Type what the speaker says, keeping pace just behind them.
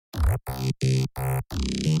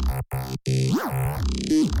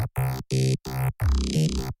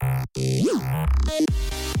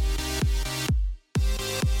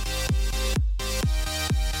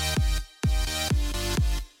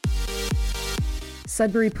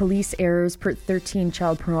Sudbury police errors put 13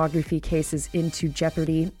 child pornography cases into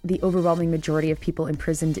jeopardy. The overwhelming majority of people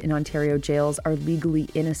imprisoned in Ontario jails are legally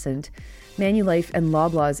innocent. Manulife and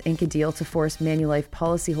Loblaws ink a deal to force Manulife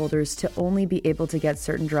policyholders to only be able to get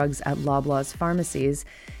certain drugs at Loblaws pharmacies.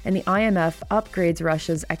 And the IMF upgrades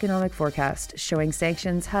Russia's economic forecast, showing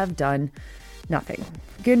sanctions have done nothing.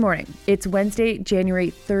 Good morning. It's Wednesday,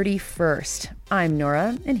 January 31st. I'm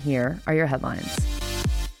Nora, and here are your headlines.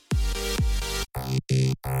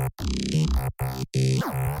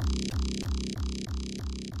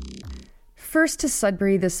 First to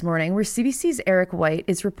Sudbury this morning, where CBC's Eric White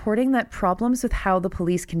is reporting that problems with how the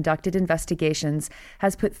police conducted investigations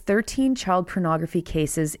has put 13 child pornography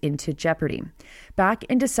cases into jeopardy. Back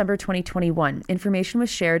in December 2021, information was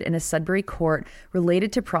shared in a Sudbury court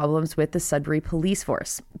related to problems with the Sudbury police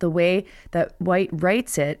force. The way that White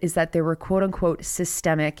writes it is that there were quote-unquote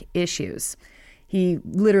systemic issues. He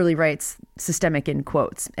literally writes systemic in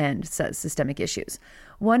quotes and says systemic issues.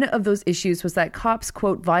 One of those issues was that cops,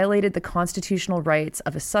 quote, violated the constitutional rights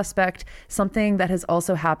of a suspect, something that has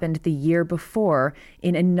also happened the year before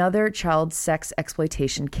in another child sex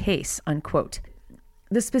exploitation case, unquote.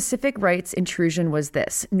 The specific rights intrusion was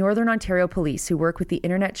this. Northern Ontario Police, who work with the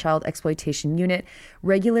Internet Child Exploitation Unit,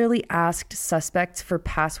 regularly asked suspects for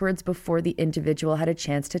passwords before the individual had a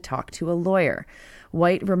chance to talk to a lawyer.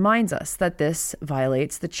 White reminds us that this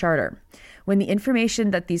violates the charter. When the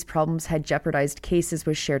information that these problems had jeopardized cases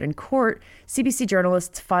was shared in court, CBC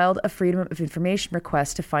journalists filed a Freedom of Information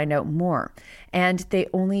request to find out more, and they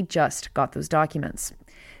only just got those documents.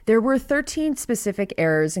 There were 13 specific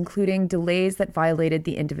errors, including delays that violated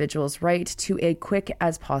the individual's right to a quick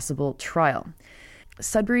as possible trial.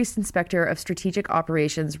 Sudbury's Inspector of Strategic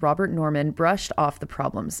Operations, Robert Norman, brushed off the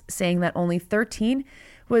problems, saying that only 13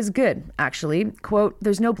 was good, actually. Quote,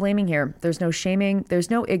 "There's no blaming here. There's no shaming. There's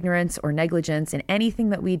no ignorance or negligence in anything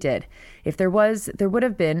that we did. If there was, there would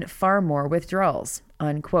have been far more withdrawals,"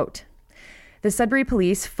 unquote. The Sudbury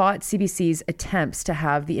Police fought CBC's attempts to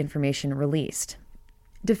have the information released.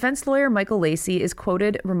 Defense lawyer Michael Lacey is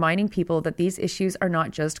quoted reminding people that these issues are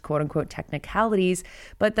not just quote-unquote technicalities,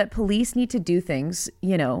 but that police need to do things,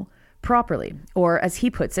 properly. Or as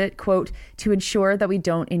he puts it, quote, "to ensure that we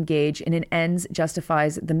don't engage in an ends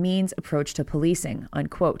justifies the means approach to policing,"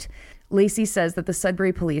 unquote. Lacey says that the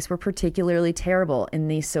Sudbury police were particularly terrible in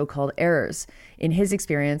these so-called errors, in his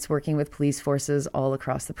experience working with police forces all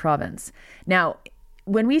across the province. Now,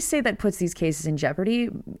 when we say that puts these cases in jeopardy,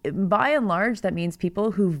 by and large, that means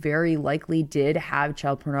people who very likely did have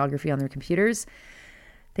child pornography on their computers,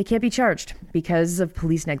 they can't be charged because of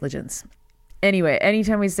police negligence. Anyway,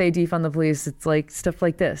 anytime we say defund the police, it's like stuff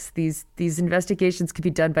like this. These investigations could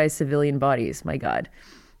be done by civilian bodies. My God.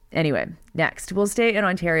 Anyway, next, we'll stay in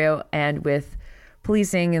Ontario and with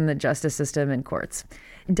policing and the justice system and courts.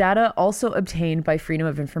 Data also obtained by Freedom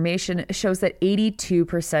of Information shows that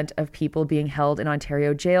 82% of people being held in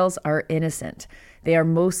Ontario jails are innocent. They are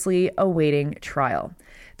mostly awaiting trial.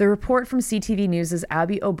 The report from CTV News'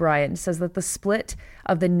 Abby O'Brien says that the split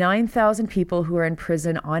of the 9,000 people who are in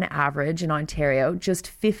prison on average in Ontario, just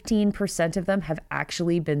 15% of them have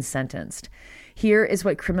actually been sentenced. Here is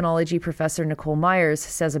what criminology professor Nicole Myers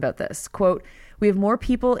says about this. Quote, "We have more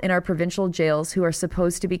people in our provincial jails who are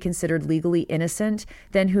supposed to be considered legally innocent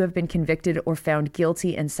than who have been convicted or found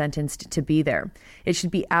guilty and sentenced to be there. It should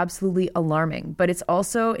be absolutely alarming, but it's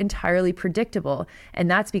also entirely predictable, and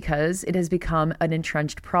that's because it has become an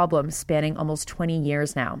entrenched problem spanning almost 20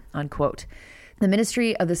 years now," unquote. The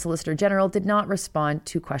Ministry of the Solicitor General did not respond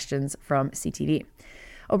to questions from CTV.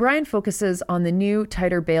 O'Brien focuses on the new,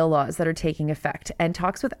 tighter bail laws that are taking effect and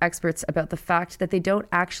talks with experts about the fact that they don't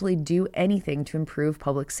actually do anything to improve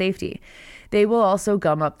public safety. They will also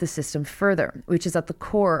gum up the system further, which is at the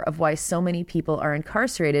core of why so many people are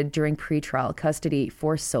incarcerated during pretrial custody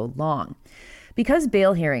for so long. Because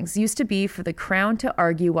bail hearings used to be for the Crown to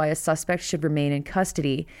argue why a suspect should remain in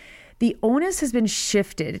custody, the onus has been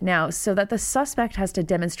shifted now so that the suspect has to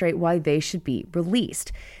demonstrate why they should be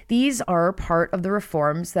released. These are part of the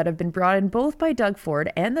reforms that have been brought in both by Doug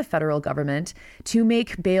Ford and the federal government to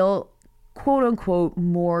make bail, quote unquote,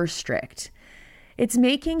 more strict. It's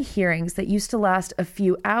making hearings that used to last a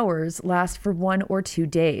few hours last for 1 or 2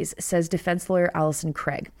 days, says defense lawyer Alison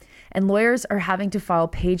Craig. And lawyers are having to file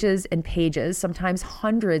pages and pages, sometimes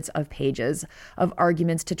hundreds of pages, of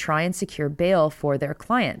arguments to try and secure bail for their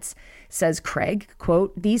clients. Says Craig,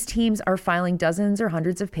 quote, "These teams are filing dozens or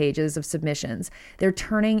hundreds of pages of submissions. They're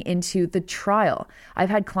turning into the trial. I've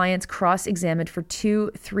had clients cross-examined for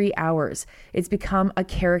 2-3 hours. It's become a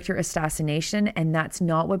character assassination, and that's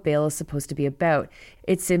not what bail is supposed to be about.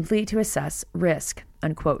 It's simply to assess risk,"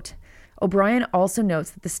 unquote. O'Brien also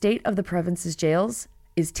notes that the state of the province's jails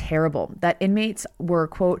is terrible, that inmates were,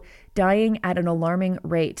 quote, "dying at an alarming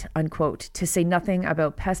rate," unquote, to say nothing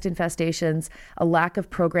about pest infestations, a lack of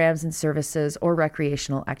programs and services, or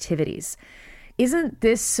recreational activities. Isn't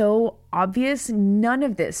this so obvious? None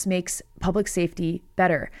of this makes public safety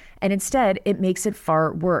better. And instead, it makes it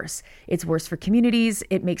far worse. It's worse for communities.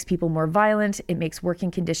 It makes people more violent. It makes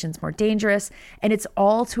working conditions more dangerous. And it's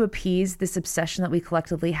all to appease this obsession that we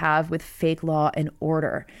collectively have with fake law and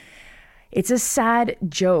order. It's a sad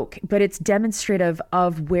joke, but it's demonstrative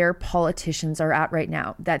of where politicians are at right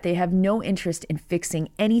now, that they have no interest in fixing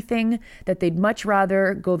anything, that they'd much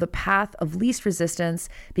rather go the path of least resistance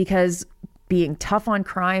because being tough on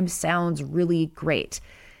crime sounds really great.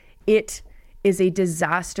 It is a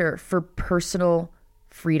disaster for personal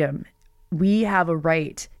freedom. We have a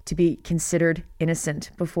right to be considered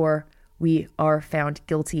innocent before we are found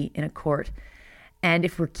guilty in a court. And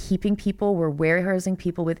if we're keeping people, we're warehousing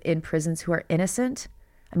people within prisons who are innocent,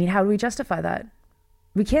 I mean, how do we justify that?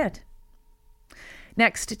 We can't.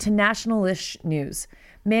 Next, to national-ish news.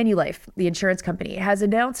 Manulife, the insurance company, has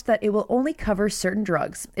announced that it will only cover certain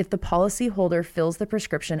drugs if the policyholder fills the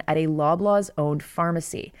prescription at a Loblaws-owned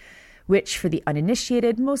pharmacy, which for the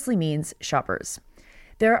uninitiated mostly means shoppers.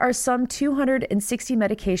 There are some 260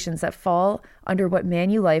 medications that fall under what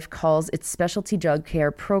Manulife calls its specialty drug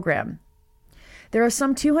care program. There are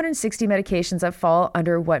some 260 medications that fall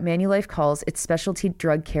under what Manulife calls its specialty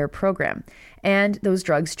drug care program, and those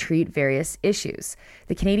drugs treat various issues.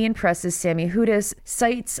 The Canadian Press's Sammy Hudis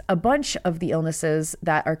cites a bunch of the illnesses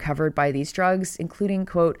that are covered by these drugs, including,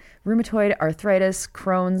 quote, rheumatoid arthritis,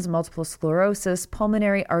 Crohn's, multiple sclerosis,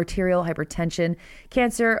 pulmonary arterial hypertension,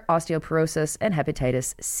 cancer, osteoporosis, and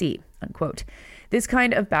hepatitis C, unquote. This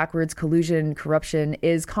kind of backwards collusion corruption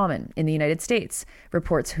is common in the United States,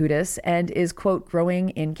 reports Hudis, and is, quote, growing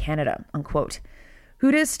in Canada, unquote.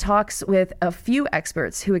 Hudis talks with a few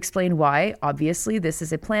experts who explain why, obviously, this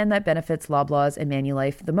is a plan that benefits Loblaws and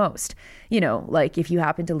Manulife the most. You know, like if you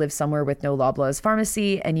happen to live somewhere with no Loblaws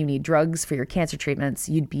pharmacy and you need drugs for your cancer treatments,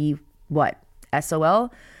 you'd be, what,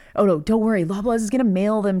 SOL? Oh no, don't worry, Loblaws is going to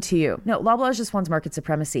mail them to you. No, Loblaws just wants market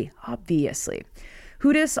supremacy, obviously.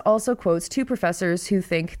 Hudis also quotes two professors who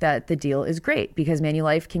think that the deal is great because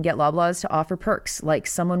Manulife can get Loblaws to offer perks, like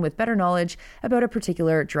someone with better knowledge about a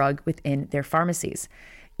particular drug within their pharmacies.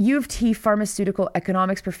 U of T pharmaceutical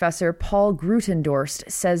economics professor Paul Grutendorst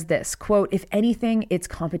says this, quote, "If anything, it's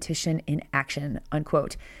competition in action,"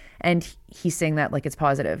 unquote. And he's saying that like it's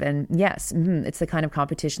positive. And yes, it's the kind of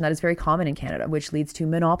competition that is very common in Canada, which leads to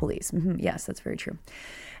monopolies. Yes, that's very true.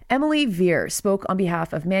 Emily Veer spoke on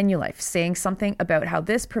behalf of Manulife, saying something about how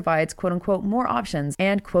this provides, quote unquote, more options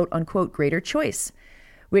and, quote unquote, greater choice,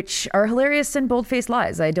 which are hilarious and bold-faced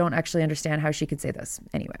lies. I don't actually understand how she could say this.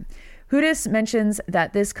 Anyway, Hudis mentions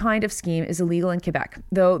that this kind of scheme is illegal in Quebec,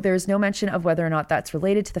 though there's no mention of whether or not that's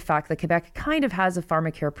related to the fact that Quebec kind of has a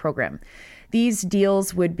pharmacare program. These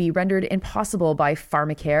deals would be rendered impossible by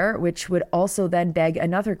pharmacare, which would also then beg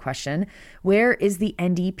another question: where is the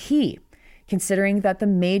NDP? Considering that the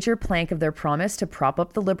major plank of their promise to prop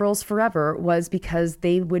up the Liberals forever was because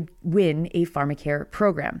they would win a pharmacare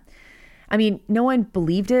program. I mean, no one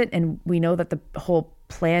believed it, and we know that the whole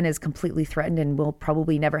plan is completely threatened and will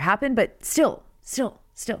probably never happen, but still.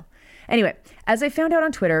 Anyway, as I found out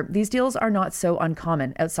on Twitter, these deals are not so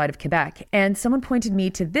uncommon outside of Quebec, and someone pointed me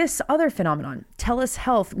to this other phenomenon: TELUS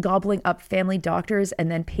Health gobbling up family doctors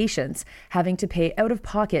and then patients having to pay out of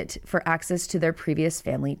pocket for access to their previous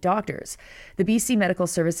family doctors. The BC Medical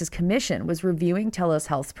Services Commission was reviewing TELUS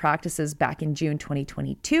Health's practices back in June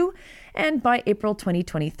 2022, and by April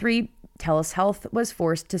 2023, TELUS Health was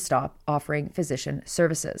forced to stop offering physician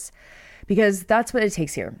services. Because that's what it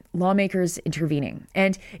takes here, lawmakers intervening.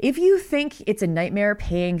 And if you think it's a nightmare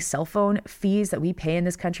paying cell phone fees that we pay in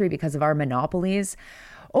this country because of our monopolies,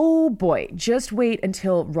 oh boy, just wait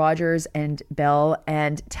until Rogers and Bell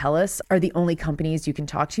and TELUS are the only companies you can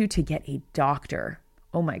talk to get a doctor.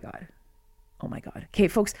 Oh my God. Okay,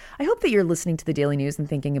 folks, I hope that you're listening to the Daily News and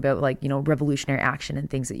thinking about revolutionary action and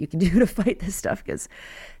things that you can do to fight this stuff, because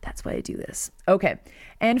that's why I do this. Okay.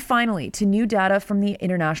 And finally, to new data from the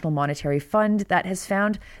International Monetary Fund that has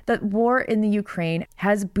found that war in the Ukraine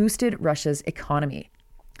has boosted Russia's economy.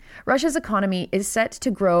 Russia's economy is set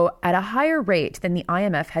to grow at a higher rate than the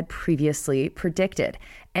IMF had previously predicted,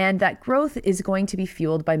 and that growth is going to be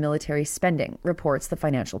fueled by military spending, reports the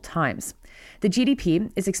Financial Times. The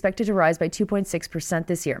GDP is expected to rise by 2.6%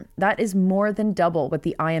 this year. That is more than double what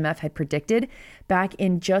the IMF had predicted back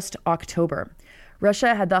in just October.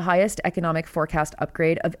 Russia had the highest economic forecast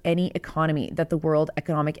upgrade of any economy that the World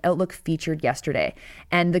Economic Outlook featured yesterday.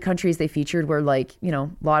 And the countries they featured were a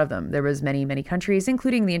lot of them. There was many, many countries,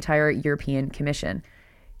 including the entire European Commission.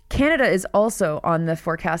 Canada is also on the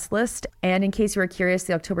forecast list. And in case you were curious,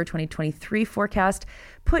 the October 2023 forecast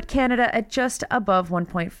put Canada at just above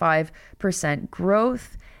 1.5%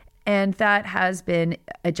 growth. And that has been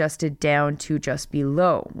adjusted down to just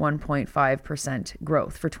below 1.5%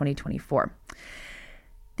 growth for 2024.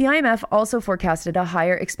 The IMF also forecasted a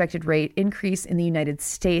higher expected rate increase in the United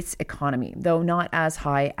States economy, though not as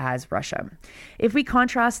high as Russia. If we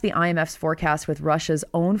contrast the IMF's forecast with Russia's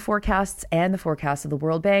own forecasts and the forecasts of the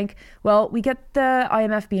World Bank, well, we get the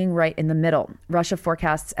IMF being right in the middle. Russia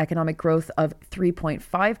forecasts economic growth of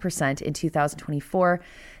 3.5% in 2024,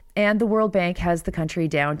 and the World Bank has the country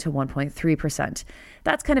down to 1.3%.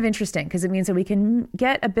 That's kind of interesting because it means that we can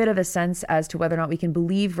get a bit of a sense as to whether or not we can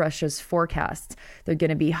believe Russia's forecasts. They're going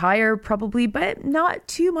to be higher probably, but not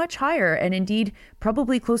too much higher, and indeed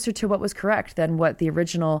probably closer to what was correct than what the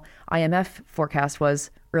original IMF forecast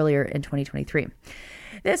was earlier in 2023.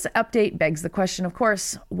 This update begs the question, of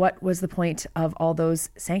course, what was the point of all those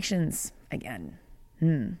sanctions again?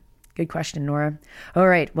 Good question, Nora. All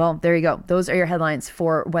right. Well, there you go. Those are your headlines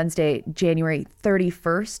for Wednesday, January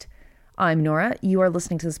 31st. I'm Nora. You are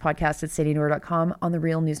listening to this podcast at sadynora.com, on the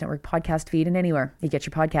Real News Network podcast feed, and anywhere you get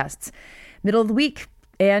your podcasts. Middle of the week.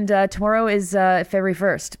 And tomorrow is February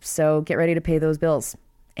 1st. So get ready to pay those bills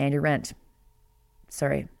and your rent.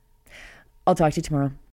 Sorry. I'll talk to you tomorrow.